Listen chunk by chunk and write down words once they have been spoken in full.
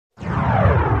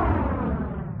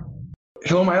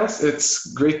Hello, Miles.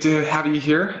 It's great to have you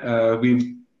here.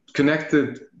 We've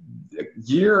connected a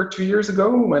year or 2 years ago.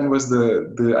 When was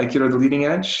the Aikido The Leading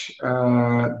Edge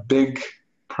big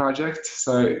project?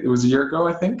 So it was a year ago,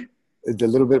 I think. A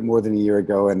little bit more than a year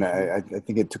ago, and I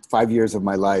think it took 5 years of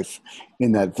my life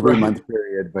in that three Right. month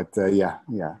period. But yeah,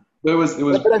 yeah. But it was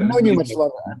But I've known you much amazing.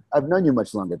 longer. I've known you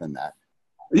much longer than that.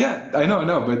 Yeah, I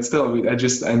know, but still,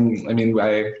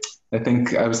 I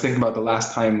think I was thinking about the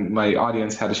last time my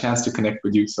audience had a chance to connect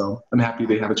with you, so I'm happy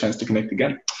they have a chance to connect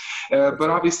again. For But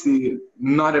sure. obviously,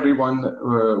 not everyone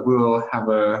will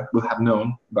have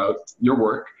known about your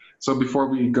work. So before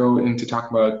we go into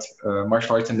talk about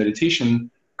martial arts and meditation,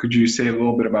 could you say a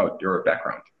little bit about your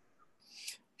background?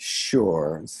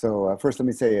 Sure. So first, let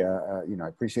me say, I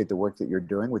appreciate the work that you're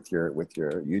doing with your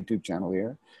YouTube channel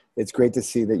here. It's great to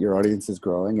see that your audience is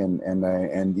growing,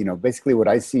 and basically, what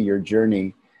I see your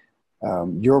journey,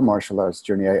 your martial arts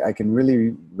journey, I can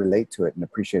really relate to it and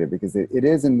appreciate it because it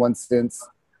is, in one sense,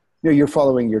 you're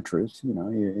following your truth,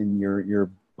 and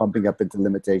you're bumping up into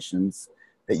limitations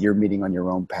that you're meeting on your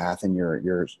own path, and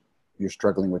you're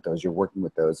struggling with those, you're working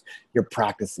with those, you're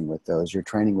practicing with those, you're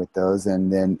training with those,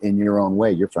 and then in your own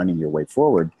way you're finding your way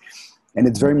forward. And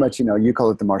it's very much, you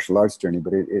call it the martial arts journey,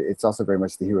 but it's also very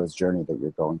much the hero's journey that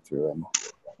you're going through. And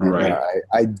Right.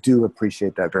 I do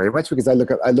appreciate that very much because I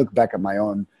look back at my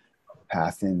own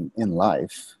path in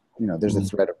life. There's a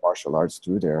thread of martial arts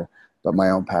through there, but my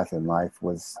own path in life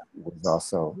was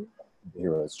also the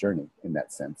hero's journey in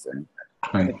that sense. And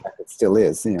in Right. fact, it still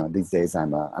is. These days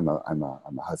I'm a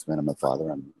husband, I'm a father,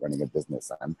 I'm running a business.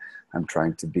 I'm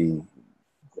trying to be,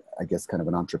 I guess, kind of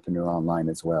an entrepreneur online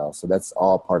as well. So that's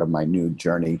all part of my new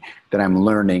journey that I'm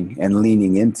learning and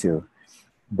leaning into.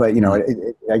 But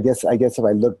I guess if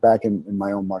I look back in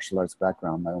my own martial arts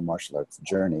background, my own martial arts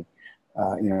journey,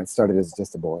 it started as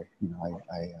just a boy.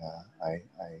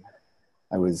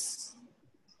 I was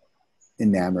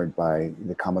enamored by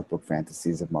the comic book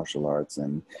fantasies of martial arts,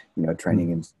 and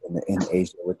training in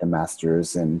Asia with the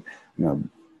masters, and you know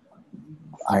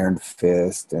Iron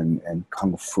Fist and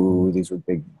Kung Fu. These were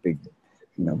big big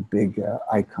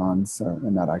icons, or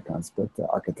not icons, but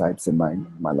archetypes in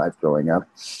my life growing up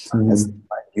as Mhm.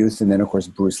 my youth. And then of course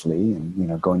Bruce Lee,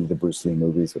 and going to the Bruce Lee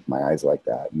movies with my eyes like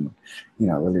that, and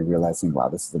really realizing, wow,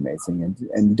 this is amazing,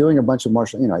 and doing a bunch of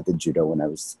martial. I did judo when I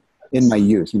was in my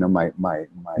youth. My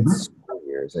Mhm. school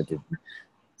years. I did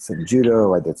some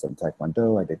judo, I did some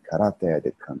taekwondo, I did karate, I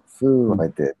did kung fu, I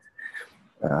did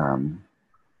um,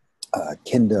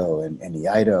 kendo and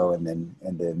iaido, and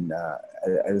then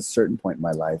at a certain point in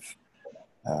my life,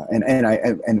 and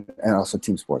also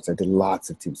team sports. I did lots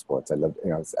of team sports. I loved,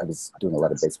 I was doing a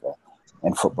lot of baseball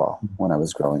and football when I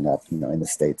was growing up, in the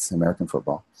States, American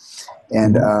football,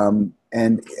 Mhm.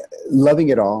 and loving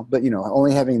it all, but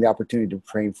only having the opportunity to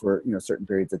train for certain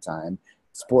periods of time.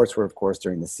 Sports were, of course,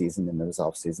 during the season, and there was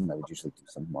off season. I would usually do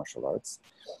some martial arts,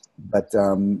 but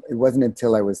it wasn't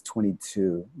until I was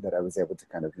 22 that I was able to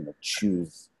kind of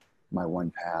choose my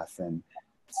one path. And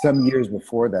some years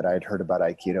before that, I had heard about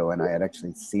Aikido, and I had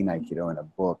actually seen Aikido in a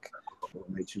book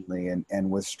originally, and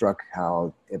was struck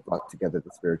how it brought together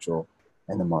the spiritual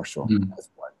and the martial Mhm.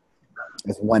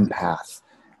 as one path,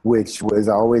 which was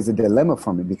always a dilemma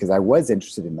for me because I was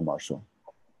interested in the martial.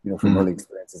 From early Mhm.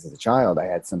 experiences as a child, I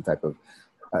had some type of,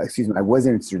 I was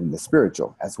interested in the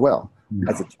spiritual as well.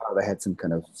 As a child, I had some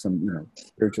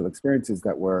spiritual experiences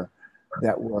that were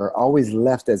always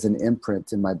left as an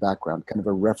imprint in my background, kind of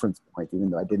a reference point, even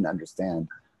though I didn't understand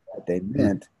what they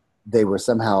meant. They were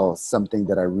somehow something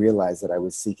that I realized that I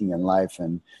was seeking in life,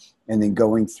 and then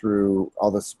going through all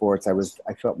the sports,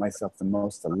 I felt myself the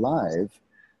most alive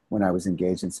when I was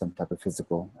engaged in some type of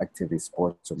physical activity,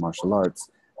 sports or martial arts,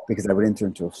 because I would enter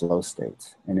into a flow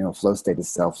state. And flow state is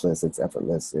selfless, it's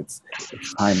effortless, it's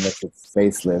timeless, it's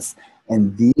spaceless.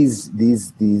 And these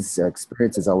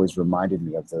experiences always reminded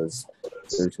me of those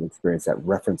spiritual experience, that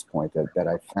reference point that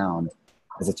I found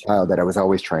as a child that I was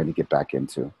always trying to get back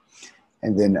into.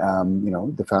 And then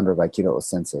the founder of Aikido,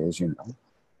 Sensei, as you know,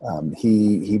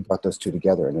 he brought those two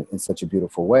together in such a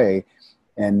beautiful way.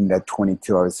 And at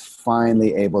 22, I was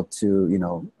finally able to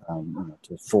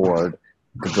to afford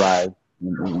to drive,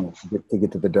 to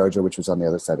get to the dojo, which was on the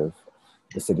other side of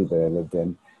the city that I lived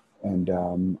in. And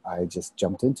I just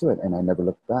jumped into it, and I never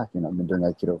looked back. I've been doing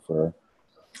Aikido for,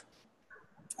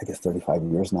 I guess, 35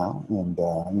 years now. And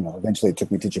eventually it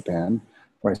took me to Japan,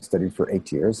 where I studied for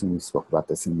 8 years, and we spoke about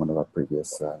this in one of our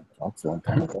previous talks a long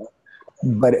time ago.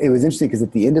 But it was interesting because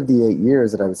at the end of the 8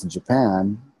 years that I was in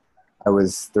Japan, I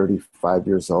was 35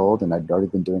 years old, and I'd already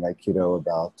been doing Aikido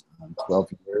about 12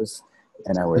 years.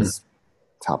 And I Mhm. was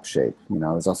top shape. You know,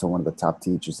 I was also one of the top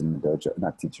teachers in the dojo,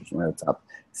 not teachers, one of the top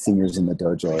seniors in the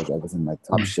dojo. I was in my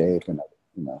top shape, and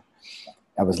you know,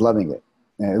 I was loving it.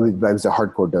 And it was a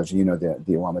hardcore dojo. You know, the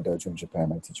Iwama dojo in Japan.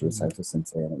 My teacher was Saito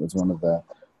Sensei, and it was one of the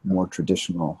more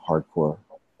traditional hardcore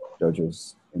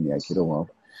dojos in the Aikido world.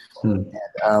 And,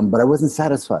 but I wasn't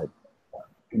satisfied.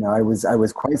 You know, I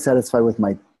was quite satisfied with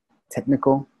my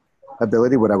technical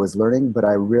ability, what I was learning, but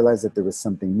I realized that there was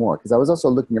something more, because I was also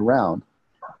looking around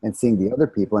and seeing the other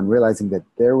people and realizing that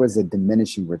there was a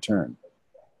diminishing return.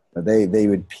 They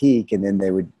would peak, and then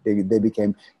they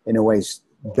became, in a way,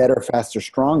 better, faster,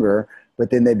 stronger, but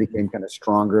then they became kind of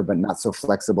stronger, but not so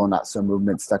flexible, not so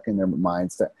movement, stuck in their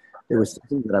minds. That there was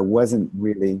something that I wasn't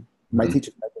really, my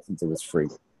teacher, since it was free,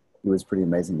 it was pretty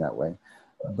amazing that way.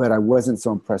 But I wasn't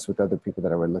so impressed with other people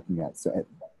that I were looking at, that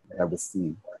I was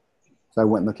seeing. So I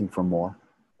went looking for more.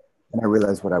 And I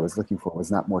realized what I was looking for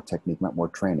was not more technique, not more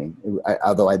training,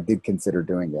 although I did consider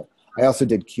doing it. I also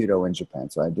did Kyudo in Japan,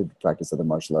 so I did practice other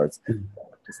martial arts,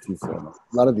 a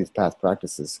lot of these past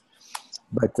practices.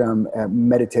 But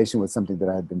meditation was something that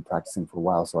I had been practicing for a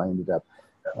while, so I ended up,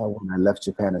 when I left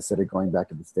Japan, instead of going back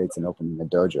to the States and opening a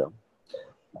dojo,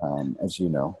 as you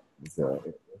know,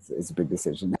 it's a big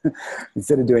decision.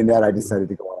 Instead of doing that, I decided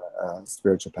to go on a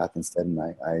spiritual path instead, and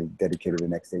I dedicated the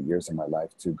next 8 years of my life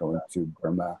to going to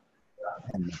Burma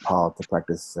and Nepal to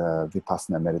practice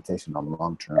Vipassana meditation on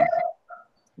long-term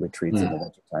retreats in the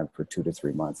winter time for 2 to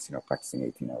 3 months, you know, practicing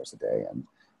 18 hours a day and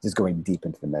just going deep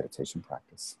into the meditation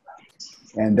practice.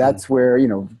 And that's where, you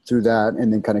know, through that,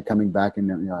 and then kind of coming back, and,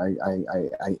 you know,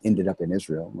 I ended up in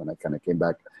Israel when I kind of came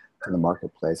back to the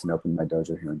marketplace and opened my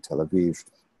dojo here in Tel Aviv.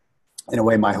 In a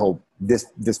way, my whole,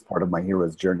 this part of my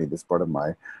hero's journey, this part of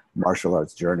my martial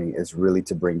arts journey is really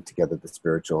to bring together the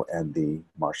spiritual and the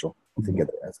martial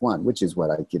together as one, which is what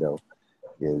Aikido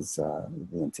is, the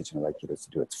intention of Aikido is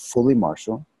to do. It's fully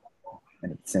martial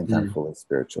and at the same time fully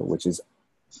spiritual, which is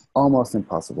almost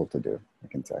impossible to do, I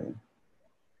can tell you.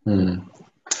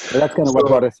 So that's kind of what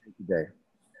brought us here today.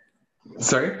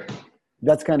 Sorry?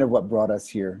 That's kind of what brought us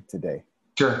here today.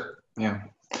 Sure, yeah.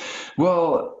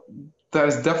 Well, that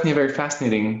is definitely a very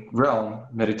fascinating realm,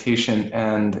 meditation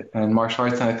and martial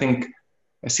arts. And I think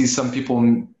I see some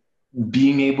people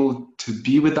being able to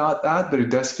be without that, but it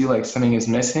does feel like something is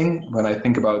missing. When I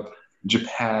think about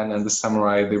Japan and the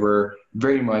samurai, they were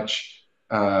very much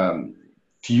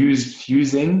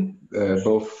fusing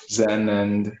both Zen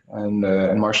and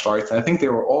martial arts. And I think they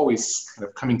were always kind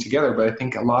of coming together, but I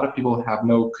think a lot of people have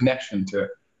no connection to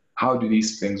how do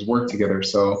these things work together.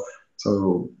 So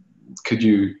could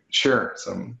you share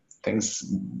some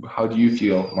things? How do you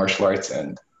feel martial arts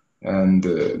and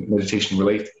meditation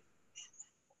relate?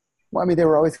 Well, I mean, they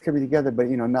were always coming together, but,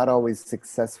 you know, not always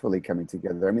successfully coming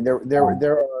together. I mean, there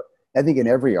are, I think in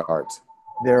every art,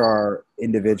 there are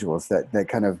individuals that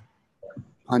kind of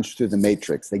punch through the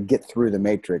matrix. They get through the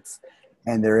matrix,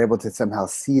 and they're able to somehow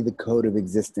see the code of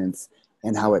existence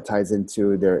and how it ties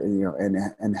into their, you know,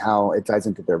 and how it ties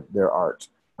into their art,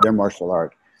 their martial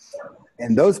art.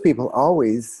 And those people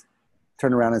always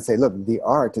turn around and say, look, the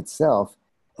art itself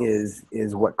is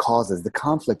what causes, the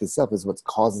conflict itself is what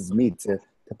causes me to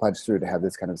punch through, to have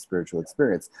this kind of spiritual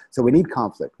experience. So we need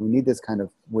conflict. We need this kind of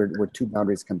where two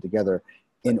boundaries come together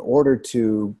in order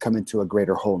to come into a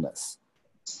greater wholeness.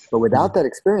 But without that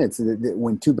experience,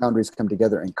 when two boundaries come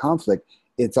together in conflict,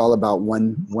 it's all about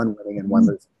one winning and one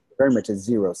losing. Very much a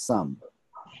zero-sum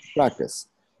practice.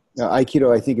 Now,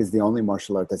 Aikido, I think, is the only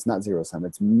martial art that's not zero-sum.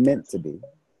 It's meant to be,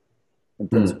 in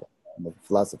principle, and the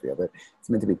philosophy of it, it's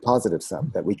meant to be positive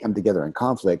sum, that we come together in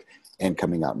conflict and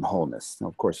coming out in wholeness. Now,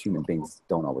 of course, human beings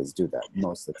don't always do that.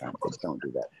 Most of the time, they don't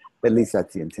do that. But at least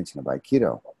that's the intention of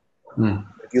Aikido.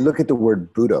 If you look at the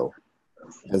word Budo,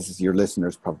 as your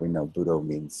listeners probably know, Budo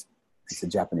means, it's a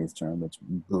Japanese term, which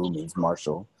Bu means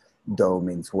martial, Do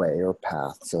means way or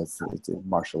path. So it's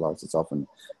martial arts. It's often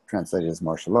translated as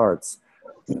martial arts.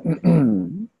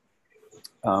 Bu,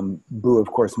 of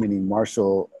course, meaning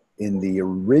martial in the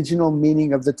original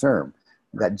meaning of the term,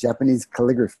 that Japanese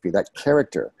calligraphy, that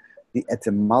character, the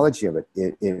etymology of it,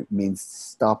 it means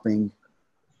stopping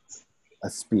a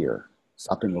spear,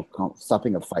 stopping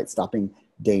a fight, stopping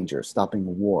danger,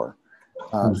 stopping war.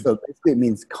 So basically it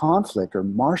means conflict or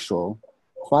martial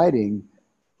fighting,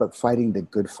 but fighting the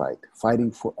good fight, fighting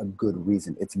for a good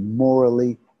reason. It's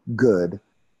morally good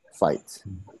fight.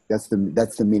 That's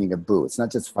the meaning of Bu. It's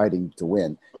not just fighting to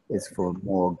win. It's for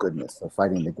moral goodness, so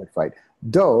fighting the good fight.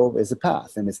 Do is a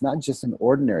path, and it's not just an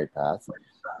ordinary path.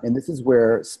 And this is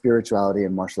where spirituality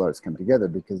and martial arts come together,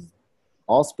 because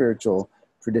all spiritual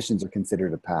traditions are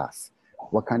considered a path.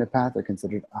 What kind of path? They're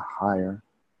considered a higher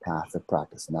path of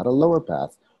practice, not a lower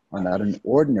path are not an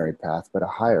ordinary path, but a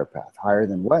higher path. Higher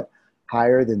than what?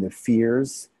 Higher than the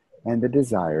fears and the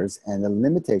desires and the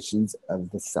limitations of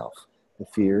the self. The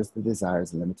fears, the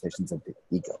desires, and limitations of the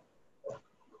ego.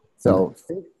 So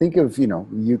think of,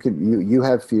 you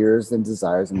have fears and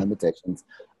desires and limitations.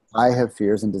 I have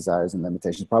fears and desires and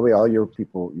limitations. Probably all your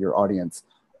people, your audience,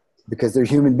 because they're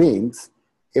human beings.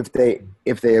 If they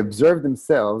observe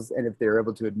themselves and if they're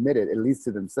able to admit it, at least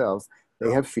to themselves,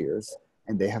 they have fears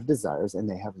and they have desires and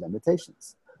they have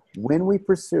limitations. When we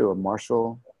pursue a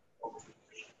martial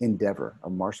endeavor, a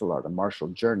martial art, a martial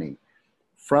journey,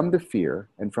 from the fear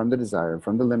and from the desire and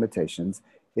from the limitations,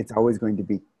 it's always going to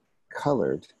be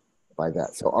colored by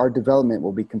that. So our development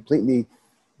will be completely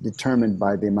determined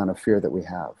by the amount of fear that we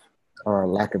have, or our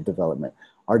lack of development.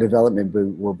 Our development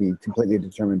will be completely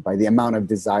determined by the amount of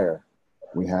desire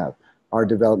we have. Our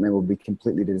development will be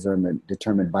completely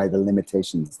determined by the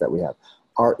limitations that we have.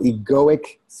 Our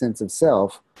egoic sense of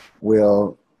self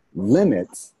will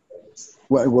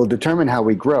determine how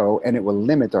we grow, and it will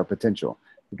limit our potential,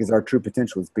 because our true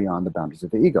potential is beyond the boundaries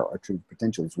of the ego. Our true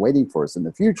potential is waiting for us in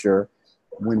the future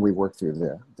when we work through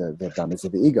the boundaries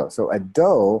of the ego. So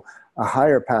a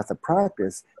higher path of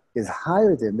practice, is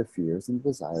higher than the fears and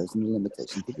desires and the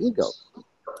limitations of ego.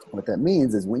 What that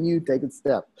means is when you take a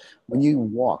step, when you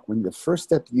walk, when the first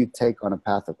step you take on a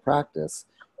path of practice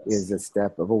is a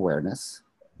step of awareness,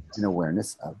 and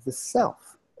awareness of the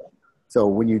self. So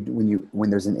when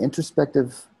there's an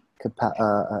introspective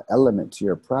element to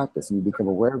your practice and you become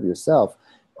aware of yourself,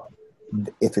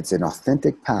 if it's an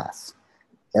authentic path,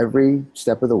 every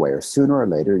step of the way, or sooner or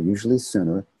later, usually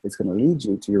sooner, it's going to lead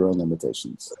you to your own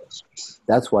limitations.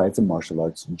 That's why it's a martial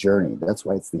arts journey. That's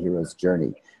why it's the hero's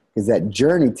journey, because that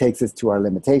journey takes us to our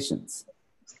limitations.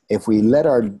 If we let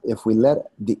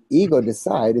the ego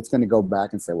decide, it's going to go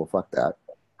back and say, well, fuck that.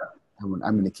 I'm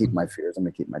going to keep my fears. I'm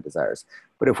going to keep my desires.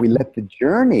 But if we let the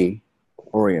journey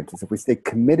orient us, if we stay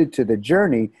committed to the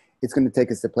journey, it's going to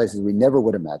take us to places we never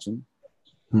would imagine.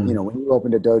 When you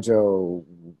opened a dojo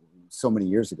so many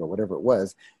years ago, whatever it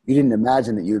was, you didn't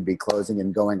imagine that you would be closing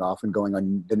and going off and going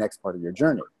on the next part of your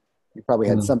journey. You probably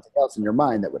had something else in your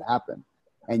mind that would happen.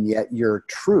 And yet your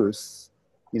truths,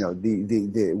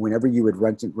 whenever you would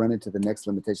run into the next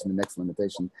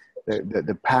limitation,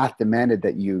 the path demanded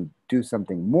that you do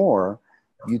something more.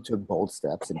 You took bold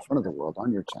steps in front of the world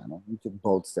on your channel. You took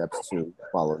bold steps to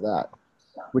follow that,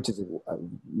 which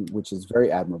is very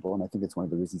admirable. And I think it's one of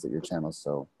the reasons that your channel is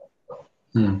so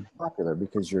popular,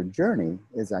 because your journey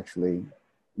is actually,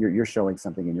 you're showing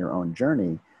something in your own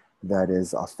journey that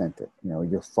is authentic.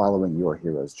 You're following your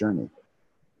hero's journey.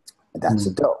 And that's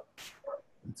a dough.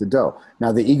 It's a dough.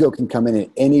 Now the ego can come in at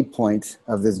any point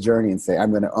of this journey and say,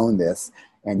 I'm going to own this.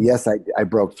 And yes, I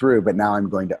broke through, but now I'm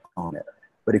going to own it.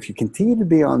 But if you continue to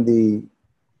be on the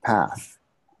path,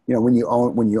 when you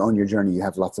own your journey, you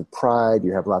have lots of pride,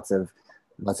 you have lots of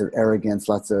arrogance,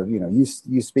 lots of,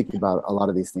 you speak about a lot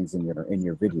of these things in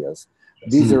your videos.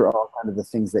 These are all kind of the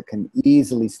things that can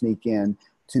easily sneak in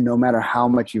to no matter how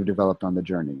much you've developed on the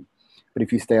journey. But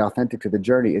if you stay authentic to the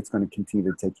journey, it's going to continue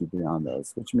to take you beyond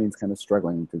those, which means kind of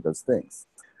struggling through those things.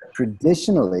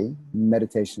 Traditionally,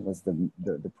 meditation was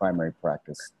the primary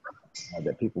practice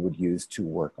that people would use to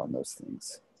work on those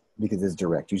things, because it's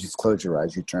direct. You just close your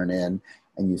eyes, you turn in,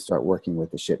 and you start working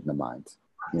with the shit in the mind.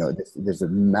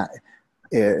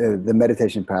 The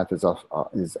meditation path is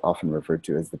often referred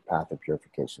to as the path of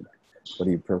purification. What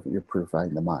are you purifying? You're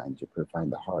purifying the mind, you're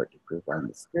purifying the heart, you're purifying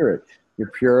the spirit,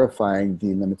 you're purifying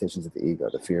the limitations of the ego,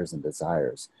 the fears and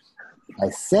desires, by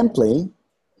simply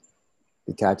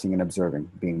detaching and observing,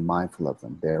 being mindful of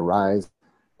them. They arise,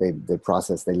 they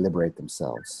process, they liberate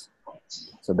themselves.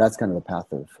 So that's kind of the path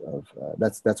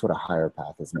that's what a higher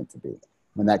path is meant to be.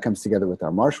 When that comes together with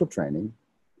our martial training,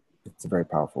 it's a very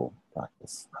powerful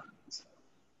practice.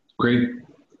 Great.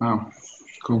 Wow.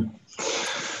 Cool.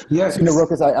 Yeah.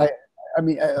 Rokas,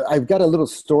 I've got a little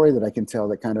story that I can tell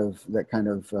that kind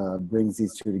of brings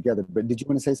these two together. But did you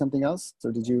want to say something else? So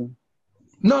did you?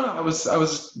 No, I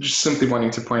was just simply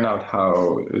wanting to point out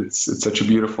how it's such a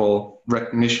beautiful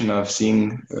recognition of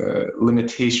seeing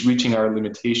reaching our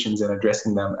limitations and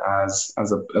addressing them as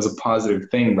a positive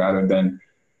thing, rather than,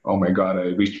 oh my God,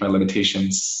 I reached my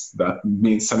limitations. That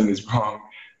means something is wrong.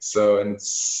 So, and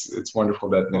it's wonderful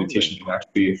that meditation can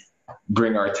actually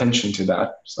bring our attention to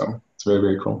that. So it's very,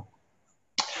 very cool.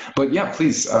 But yeah,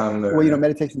 please.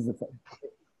 Meditation is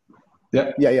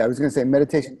I was going to say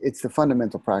meditation. It's the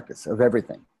fundamental practice of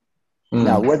everything.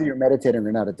 Now, whether you're meditating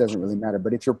or not, it doesn't really matter.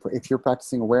 But if you're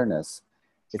practicing awareness,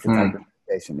 it's a type of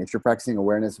meditation. If you're practicing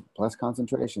awareness plus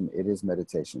concentration, it is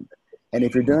meditation. And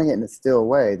if you're doing it in a still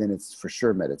way, then it's for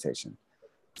sure meditation.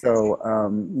 So,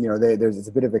 you know, there's it's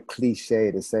a bit of a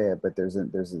cliche to say it, but there's a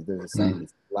saying: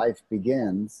 life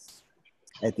begins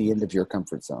at the end of your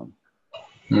comfort zone.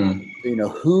 Mm. So, you know,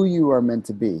 who you are meant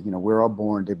to be. You know, we're all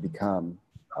born to become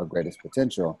our greatest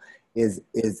potential. Is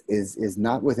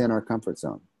not within our comfort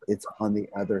zone. It's on the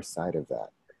other side of that.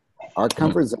 Our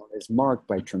comfort zone is marked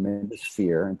by tremendous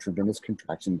fear and tremendous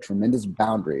contraction, tremendous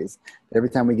boundaries. Every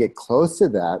time we get close to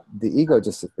that, the ego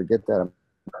just says, forget that, I'm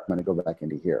going to go back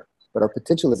into here. But our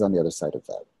potential is on the other side of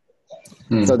that.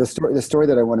 Mm. So the story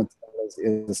that I want to tell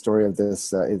is the story of is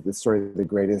the story of the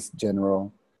greatest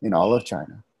general in all of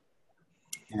China.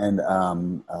 And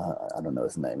I don't know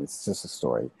his name. It's just a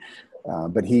story.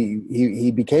 But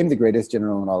he became the greatest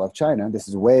general in all of China. This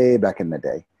is way back in the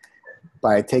day,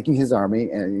 by taking his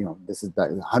army, and you know, this is back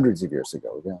hundreds of years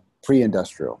ago, you know,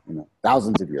 pre-industrial, you know,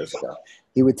 thousands of years ago.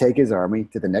 He would take his army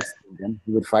to the next kingdom.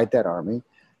 He would fight that army.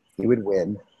 He would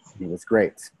win. He was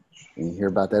great. And you hear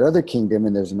about that other kingdom,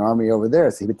 and there's an army over there.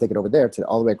 So he would take it over there to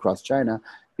all the way across China,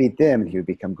 beat them, and he would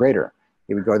become greater.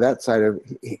 He would go that side of.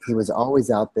 He was always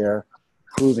out there,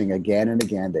 proving again and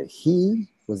again that he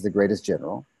was the greatest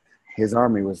general. His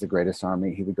army was the greatest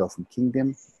army. He would go from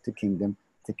kingdom to kingdom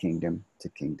to kingdom to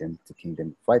kingdom to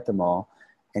kingdom, fight them all.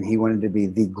 And he wanted to be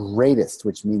the greatest,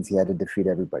 which means he had to defeat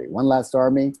everybody. One last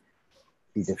army,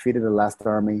 he defeated the last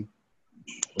army,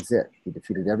 that was it. He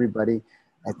defeated everybody.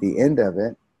 At the end of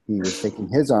it, he was taking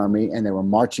his army, and they were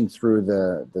marching through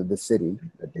the city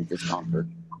that they just conquered.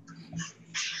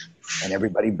 And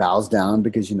everybody bows down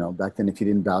because, you know, back then if you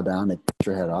didn't bow down, they cut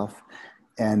your head off.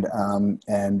 And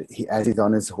he, as he's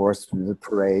on his horse through the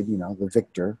parade, you know, the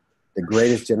victor, the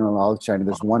greatest general in all of China,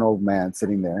 there's one old man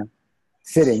sitting there,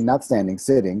 sitting, not standing,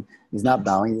 sitting. He's not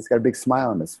bowing. He's got a big smile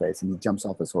on his face, and he jumps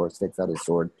off his horse, takes out his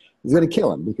sword. He's going to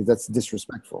kill him because that's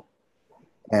disrespectful.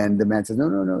 And the man says, no,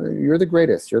 no, no, you're the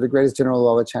greatest. You're the greatest general of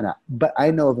all of China. But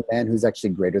I know of a man who's actually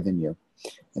greater than you.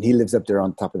 And he lives up there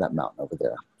on top of that mountain over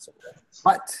there. So,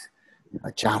 but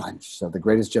a challenge. So the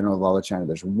greatest general of all of China,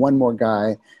 there's one more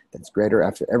guy that's greater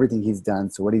after everything he's done.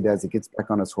 So what he does, he gets back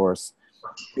on his horse,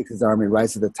 takes his army,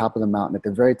 rises to the top of the mountain. At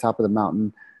the very top of the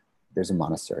mountain, there's a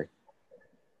monastery.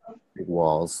 Big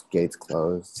walls, gates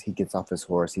closed. He gets off his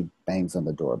horse. He bangs on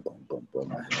the door. Boom, boom,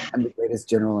 boom. I'm the greatest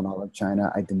general in all of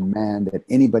China. I demand that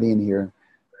anybody in here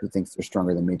who thinks they're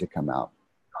stronger than me to come out.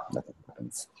 Nothing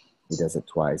happens. He does it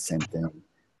twice, same thing.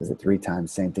 Does it 3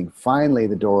 times, same thing. Finally,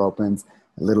 the door opens.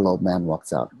 A little old man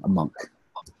walks out, a monk.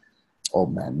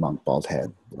 Old man, monk, bald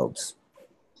head, robes.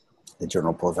 The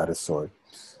general pulls out his sword,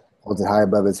 holds it high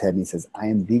above his head, and he says, I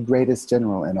am the greatest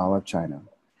general in all of China.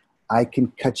 I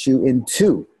can cut you in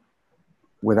 2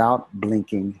 without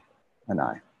blinking an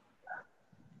eye.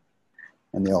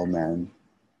 And the old man,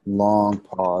 long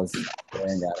pause,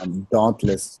 staring at him,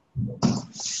 dauntless,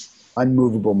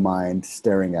 unmovable mind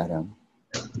staring at him,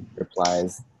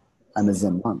 replies, I'm a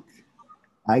Zen monk.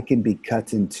 I can be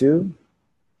cut in 2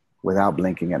 without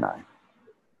blinking an eye.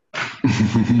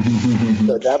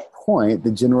 So at that point,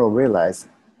 the general realized,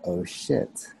 oh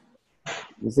shit,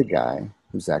 there's a guy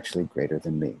who's actually greater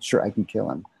than me. Sure, I can kill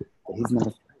him, but he's not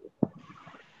afraid.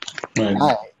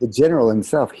 Right. The general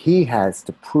himself, he has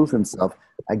to prove himself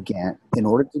again in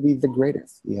order to be the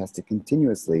greatest. He has to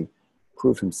continuously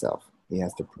prove himself. He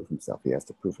has to prove himself. He has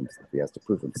to prove himself. He has to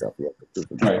prove himself. He has to prove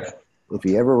himself. Right. If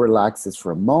he ever relaxes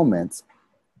for a moment,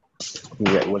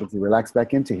 what does he relax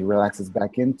back into? He relaxes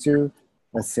back into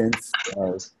a sense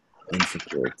of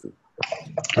insecurity.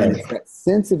 And it's that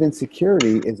sense of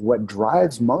insecurity is what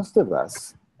drives most of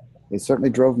us. It certainly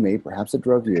drove me. Perhaps it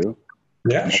drove you.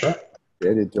 Yeah, sure.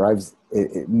 It drives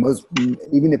most,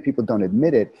 even if people don't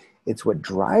admit it, it's what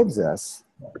drives us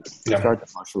to start the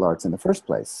martial arts in the first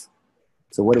place.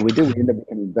 So what do? We end up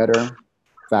becoming better,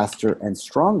 faster, and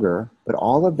stronger. But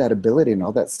all of that ability and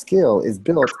all that skill is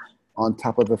built on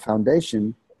top of a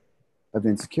foundation of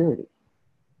insecurity.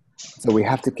 So we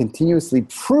have to continuously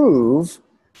prove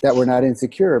that we're not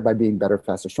insecure by being better,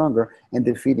 faster, stronger, and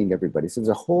defeating everybody. So there's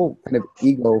a whole kind of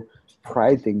ego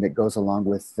pride thing that goes along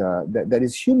with that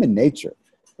is human nature.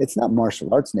 It's not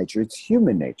martial arts nature, it's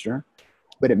human nature,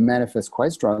 but it manifests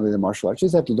quite strongly in martial arts. You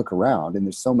just have to look around, and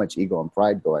there's so much ego and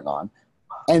pride going on.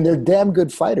 And they're damn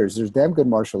good fighters. There's damn good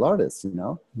martial artists, you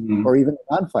know, or even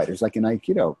non-fighters like in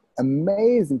Aikido.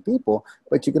 Amazing people,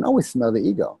 but you can always smell the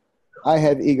ego. I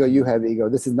have ego, you have ego.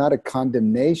 This is not a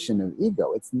condemnation of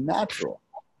ego. It's natural.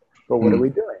 But what are we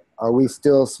doing? Are we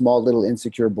still small little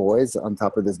insecure boys on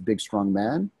top of this big strong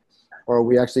man? Or are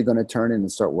we actually going to turn in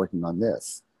and start working on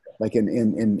this? Like in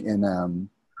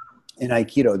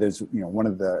Aikido, there's, you know, one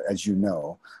of the, as you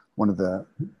know, one of the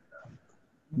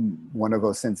one of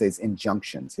Osensei's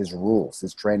injunctions, his rules,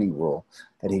 his training rule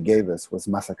that he gave us was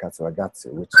Masakatsu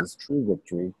Agatsu, which is true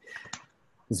victory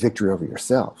is victory over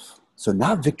yourself. So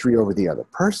not victory over the other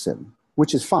person,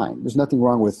 which is fine. There's nothing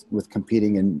wrong with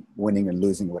competing and winning and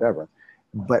losing, whatever,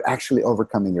 but actually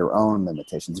overcoming your own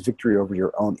limitations, victory over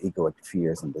your own egoic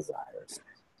fears and desires.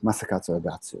 Masakatsu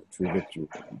Agatsu, true victory,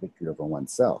 victory over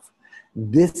oneself.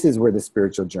 This is where the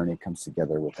spiritual journey comes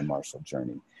together with the martial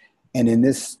journey. And in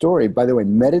this story, by the way,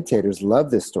 meditators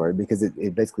love this story because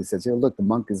it basically says, you know, look, the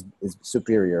monk is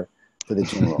superior to the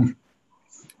general.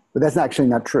 But that's actually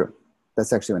not true.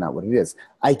 That's actually not what it is.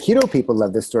 Aikido people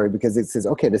love this story because it says,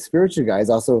 okay, the spiritual guy is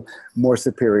also more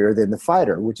superior than the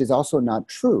fighter, which is also not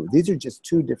true. These are just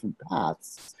two different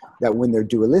paths that when they're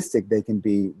dualistic, they can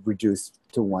be reduced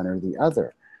to one or the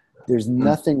other. There's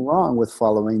nothing wrong with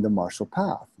following the martial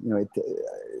path. You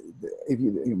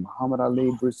know, Muhammad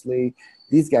Ali, Bruce Lee,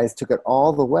 these guys took it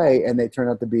all the way and they turned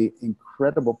out to be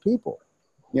incredible people.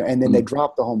 You know, and then they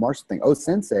dropped the whole martial thing. Oh,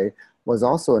 Sensei was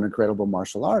also an incredible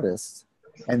martial artist.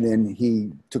 And then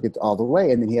he took it all the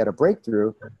way, and then he had a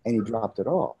breakthrough, and he dropped it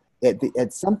all.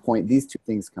 At some point, these two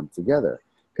things come together.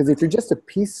 Because if you're just a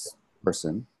peace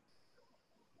person,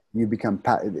 you become.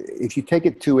 If you take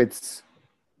it to its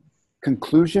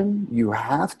conclusion, you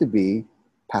have to be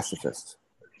pacifist.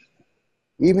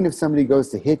 Even if somebody goes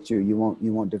to hit you, you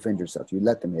won't defend yourself. You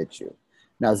let them hit you.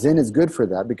 Now, Zen is good for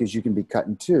that because you can be cut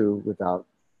in two without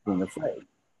being afraid.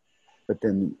 But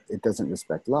then it doesn't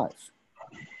respect life.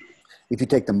 If you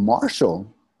take the martial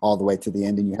all the way to the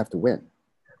end, and you have to win.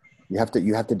 You have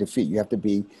to defeat. You have to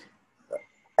be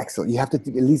excellent. You have to at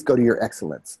least go to your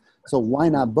excellence. So why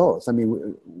not both? I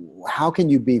mean, how can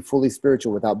you be fully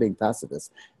spiritual without being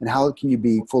pacifist? And how can you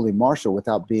be fully martial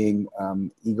without being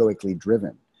egoically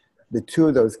driven? The two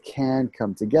of those can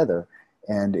come together.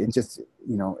 And it just,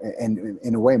 you know, and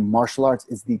in a way, martial arts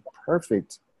is the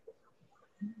perfect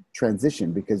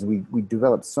transition because we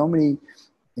develop so many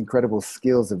incredible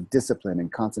skills of discipline and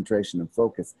concentration and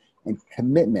focus and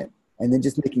commitment, and then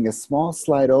just making a small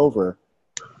slide over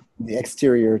the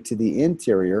exterior to the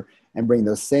interior and bring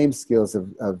those same skills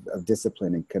of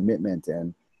discipline and commitment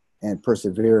and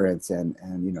perseverance and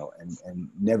you know and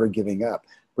never giving up.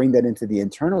 Bring that into the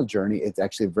internal journey. It's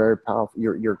actually very powerful.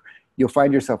 You'll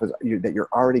find yourself that you're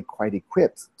already quite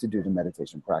equipped to do the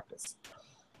meditation practice.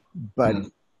 But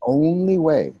only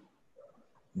way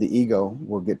the ego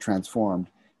will get transformed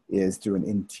is through an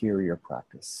interior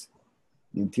practice.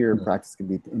 The interior practice can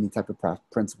be any type of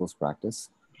principles practice,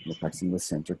 practicing with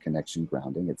center, connection,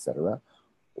 grounding, etc.,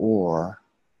 or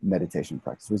meditation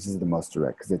practice, which is the most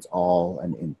direct because it's all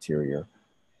an interior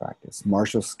practice.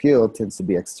 Martial skill tends to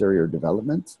be exterior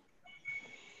development.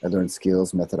 I learn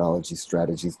skills, methodology,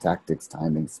 strategies, tactics,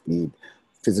 timing, speed,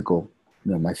 physical,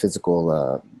 you know, my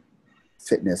physical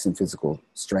fitness and physical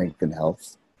strength and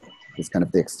health is kind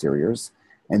of the exteriors.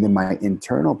 And then my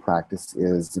internal practice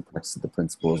is the practice of the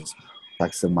principles,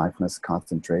 practice of mindfulness,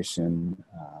 concentration,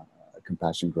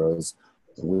 compassion grows,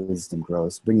 wisdom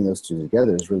grows. Bringing those two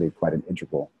together is really quite an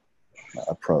integral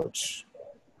approach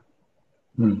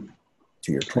to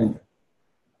your training.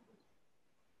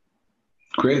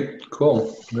 Great,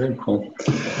 cool, very cool.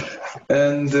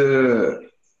 And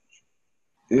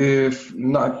if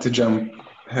not to jump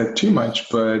ahead too much,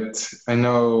 but I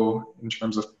know in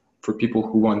terms of for people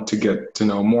who want to get to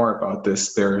know more about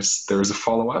this, there's a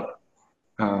follow-up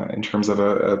in terms of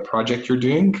a project you're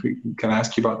doing. Can I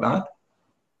ask you about that?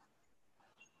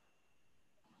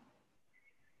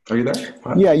 Are you there?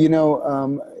 What? Yeah,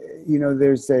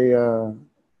 there's a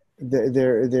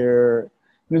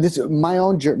this my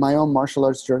own martial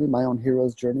arts journey, my own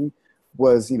hero's journey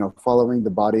was following the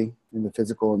body and the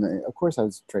physical, and of course I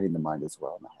was training the mind as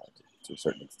well, to a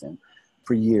certain extent,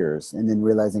 for years, and then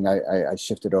realizing I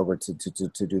shifted over to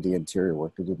do the interior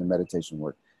work, to do the meditation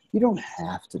work. You don't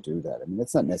have to do that. I mean,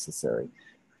 that's not necessary,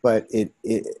 but it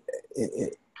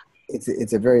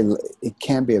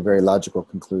can be a very logical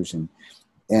conclusion.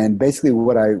 And basically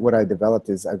what I developed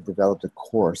is I've developed a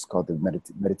course called the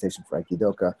Meditation for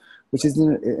Aikidoka, which is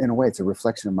in a way, it's a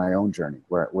reflection of my own journey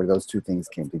where those two things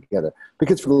came together.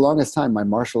 Because for the longest time, my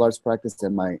martial arts practice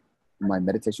and my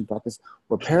meditation practice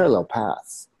were parallel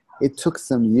paths. It took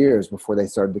some years before they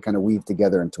started to kind of weave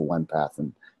together into one path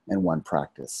and one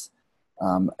practice.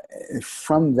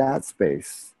 From that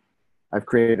space, I've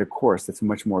created a course that's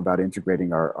much more about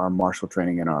integrating our martial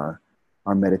training and our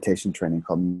meditation training,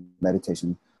 called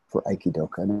Meditation for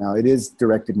Aikidoka. Now, it is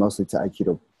directed mostly to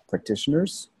Aikido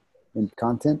practitioners in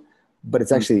content, but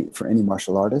it's actually for any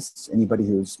martial artists. Anybody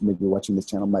who's maybe watching this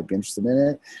channel might be interested in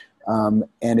it.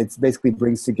 And it basically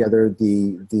brings together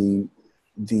the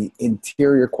the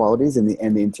interior qualities and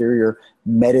the interior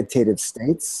meditative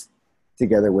states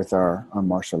together with our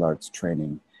martial arts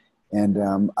training. And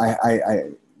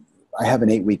I have an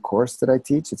 8-week course that I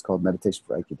teach. It's called Meditation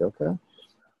for Aikidoka.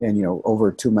 And, you know, over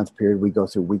a 2-month period, we go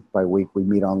through week by week. We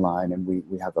meet online and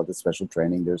we have all this special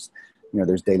training. There's, you know,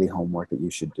 there's daily homework that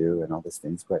you should do and all these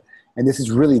things. And this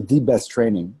is really the best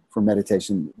training for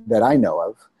meditation that I know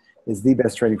of, is the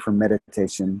best training for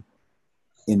meditation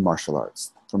in martial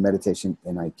arts, for meditation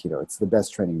in Aikido. It's the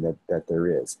best training that there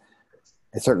is.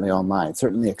 It's certainly online,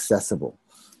 certainly accessible.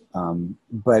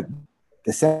 But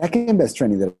the second best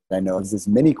training that I know is this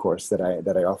mini course that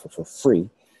I offer for free.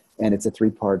 And it's a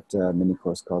 3-part mini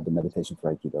course called the Meditation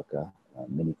for Aikidoka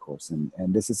mini course. And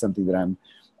this is something that I'm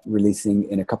releasing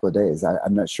in a couple of days.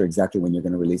 I'm not sure exactly when you're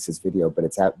going to release this video, but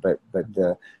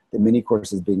the mini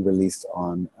course is being released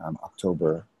on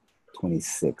October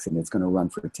 26th, and it's going to run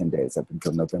for 10 days up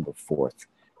until November 4th.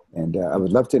 And I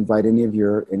would love to invite any of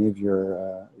your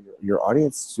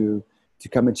audience to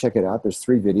come and check it out. There's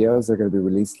 3 videos. They're going to be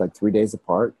released like 3 days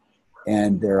apart.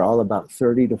 And they're all about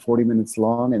 30 to 40 minutes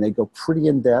long, and they go pretty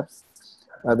in depth.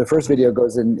 The first video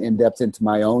goes in depth into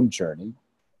my own journey.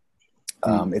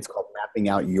 It's called Mapping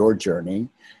Out Your Journey,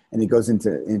 and it goes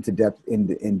into depth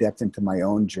into my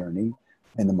own journey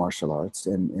in the martial arts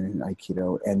and in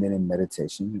Aikido, and then in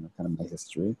meditation, you know, kind of my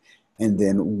history, and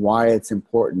then why it's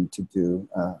important to do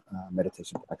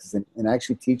meditation practice. And I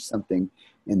actually teach something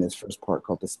in this first part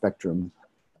called the spectrum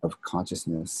of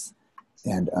consciousness.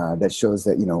 And that shows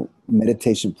that, you know,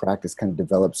 meditation practice kind of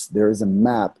develops. There is a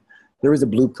map, there is a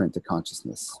blueprint to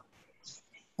consciousness.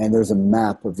 And there's a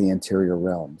map of the interior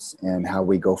realms and how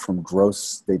we go from gross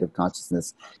state of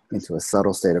consciousness into a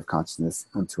subtle state of consciousness,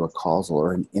 into a causal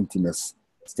or an emptiness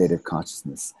state of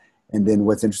consciousness. And then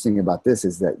what's interesting about this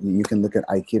is that you can look at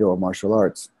Aikido or martial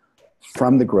arts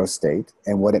from the gross state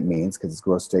and what it means, because it's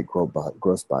gross state,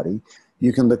 gross body.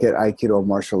 You can look at Aikido or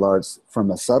martial arts from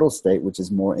a subtle state, which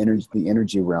is more the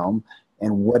energy realm,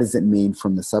 and what does it mean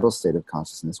from the subtle state of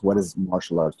consciousness? What does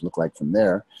martial arts look like from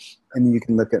there? And you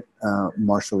can look at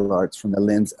martial arts from the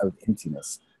lens of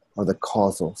emptiness, or the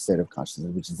causal state of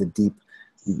consciousness, which is a deep,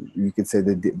 you could say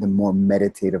the more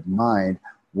meditative mind.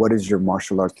 What does your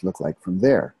martial arts look like from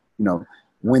there? You know,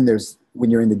 when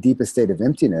you're in the deepest state of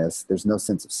emptiness, there's no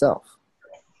sense of self.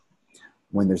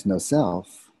 When there's no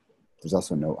self, there's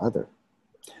also no other.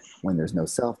 When there's no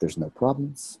self, there's no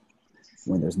problems.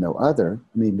 When there's no other,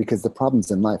 I mean, because the problems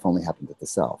in life only happen with the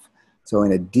self. So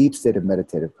in a deep state of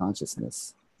meditative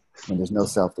consciousness, when there's no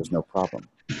self, there's no problem.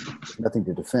 There's nothing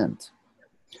to defend.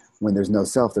 When there's no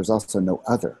self, there's also no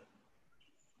other.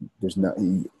 There's no,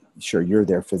 sure, you're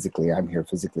there physically, I'm here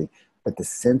physically, but the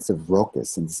sense of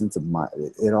rhokus and the sense of mind,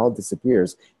 it all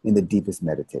disappears in the deepest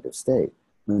meditative state.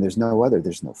 When there's no other,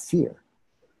 there's no fear.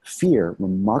 Fear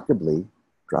remarkably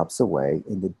drops away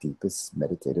in the deepest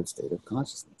meditative state of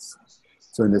consciousness.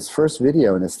 So in this first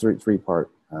video, in this three-part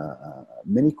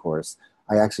mini course,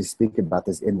 I actually speak about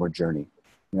this inward journey,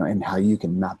 you know, and how you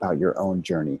can map out your own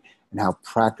journey, and how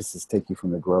practices take you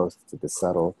from the growth to the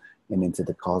subtle and into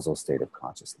the causal state of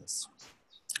consciousness.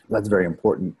 That's very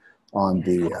important on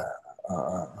the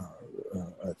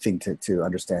thing to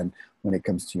understand when it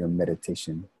comes to your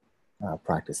meditation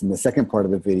practice. In the second part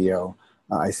of the video,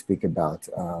 I speak about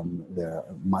the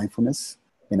mindfulness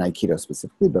in Aikido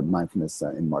specifically, but mindfulness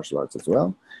in martial arts as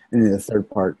well. And in the third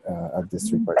part of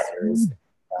this 3-part series,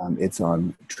 it's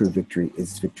on true victory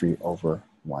is victory over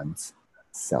one's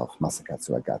self,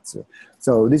 Masakatsu Agatsu.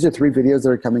 So these are 3 videos that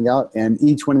are coming out, and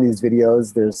each one of these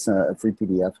videos, there's a free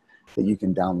PDF that you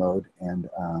can download and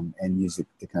use it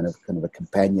to kind of a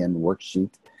companion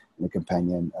worksheet and a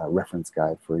companion reference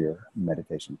guide for your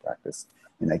meditation practice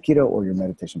in Aikido or your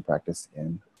meditation practice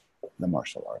in the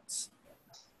martial arts.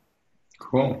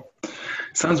 Cool.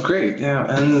 Sounds great. Yeah.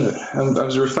 And I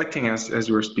was reflecting as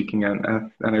you were speaking,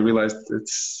 and I realized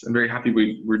I'm very happy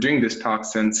we're doing this talk,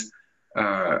 since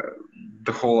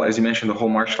the whole, as you mentioned, the whole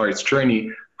martial arts journey,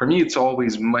 for me, it's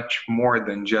always much more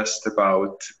than just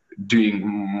about doing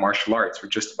martial arts or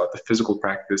just about the physical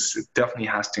practice. It definitely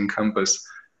has to encompass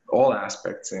all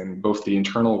aspects, in both the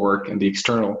internal work and the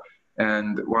external.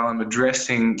 And while I'm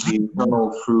addressing the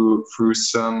internal through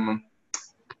some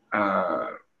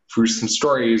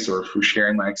stories or through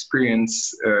sharing my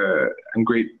experience,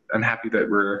 I'm happy that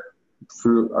we're,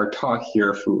 through our talk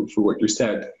here, through what you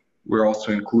said, we're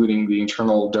also including the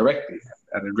internal directly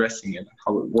and addressing it,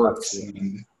 how it works.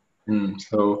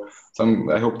 So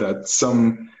I hope that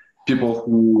some people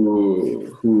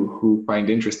who find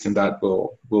interest in that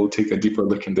will take a deeper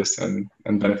look in this and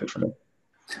benefit from it.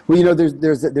 Well, you know,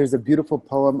 there's a beautiful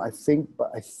poem, I think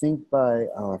by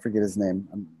I forget his name.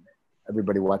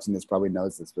 everybody watching this probably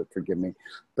knows this, but forgive me.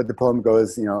 But the poem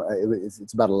goes,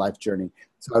 it's about a life journey.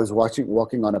 So I was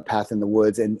walking on a path in the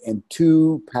woods, and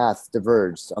two paths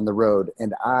diverged on the road,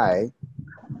 and I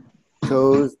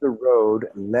chose the road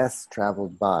less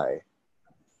traveled by,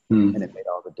 and it made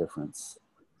all the difference.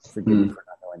 Forgive me for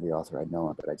not knowing the author. I know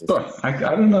him, but I just... Sure.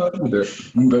 I don't know either.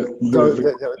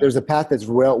 There's a path that's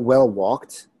well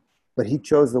walked, but he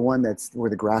chose the one that's where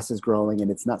the grass is growing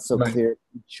and it's not so clear.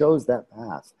 He chose that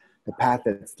path, the path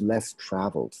that's less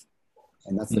traveled.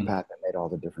 And that's the path that made all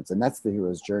the difference. And that's the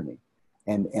hero's journey.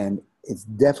 And it's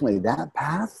definitely, that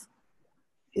path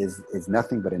is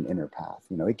nothing but an inner path.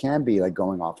 It can be like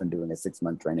going off and doing a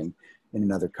 6-month training in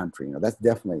another country. That's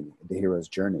definitely the hero's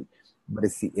journey, but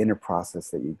it's the inner process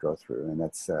that you go through. And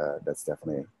that's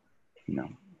definitely,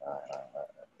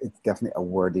 it's definitely a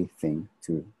worthy thing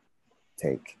to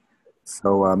take.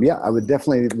 So I would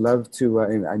definitely love to.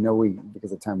 I know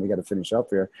because of time we got to finish up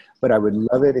here, but I would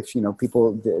love it if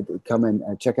people come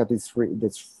and check out this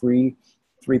free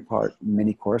 3-part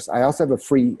mini course. I also have a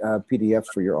free PDF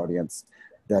for your audience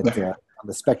that on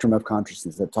the spectrum of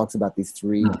consciousness that talks about these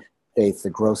 3 states: the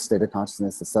gross state of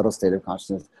consciousness, the subtle state of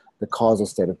consciousness, the causal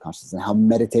state of consciousness, and how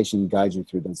meditation guides you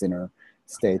through those inner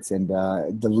states. And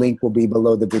the link will be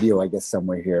below the video, I guess,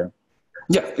 somewhere here.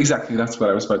 Yeah, exactly. That's what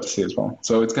I was about to say as well.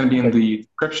 So it's going to be in the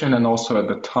description and also at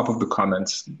the top of the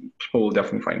comments. People will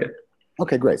definitely find it.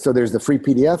 Okay, great. So there's the free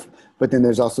PDF, but then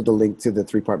there's also the link to the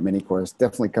 3-part mini course.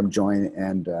 Definitely come join,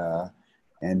 and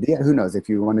who knows, if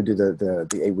you want to do the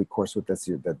 8-week course with us,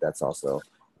 that's also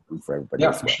for everybody.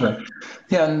 Yeah, for sure.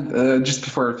 Yeah, and just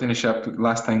before I finish up,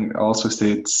 last thing I'll also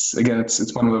say, it's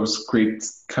one of those great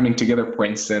coming together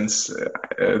points, since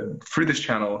through this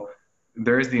channel,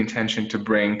 there is the intention to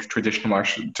bring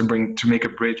to make a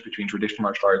bridge between traditional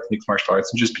martial arts, mixed martial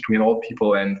arts, and just between all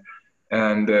people, and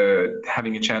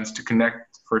having a chance to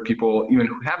connect for people even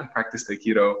who haven't practiced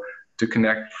Aikido, to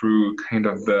connect through kind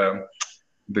of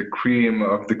the cream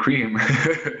of the cream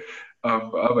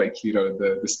of Aikido,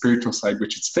 the spiritual side,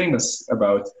 which it's famous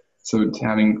about. So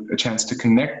having a chance to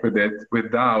connect with it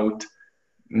without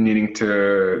needing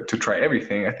to try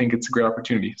everything, I think it's a great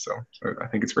opportunity. So I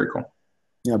think it's very cool.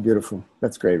 Yeah, beautiful.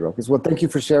 That's great, Rokas. Well, thank you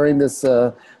for sharing this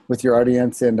with your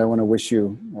audience, and I want to wish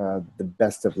you the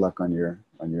best of luck on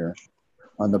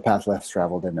the path less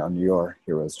traveled and on your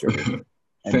hero's journey.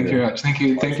 Thank you very much. Thank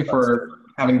you for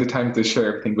having the time to share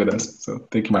everything with us. So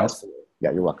thank you, Miles.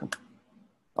 Yeah, you're welcome.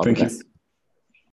 All thank the best. you.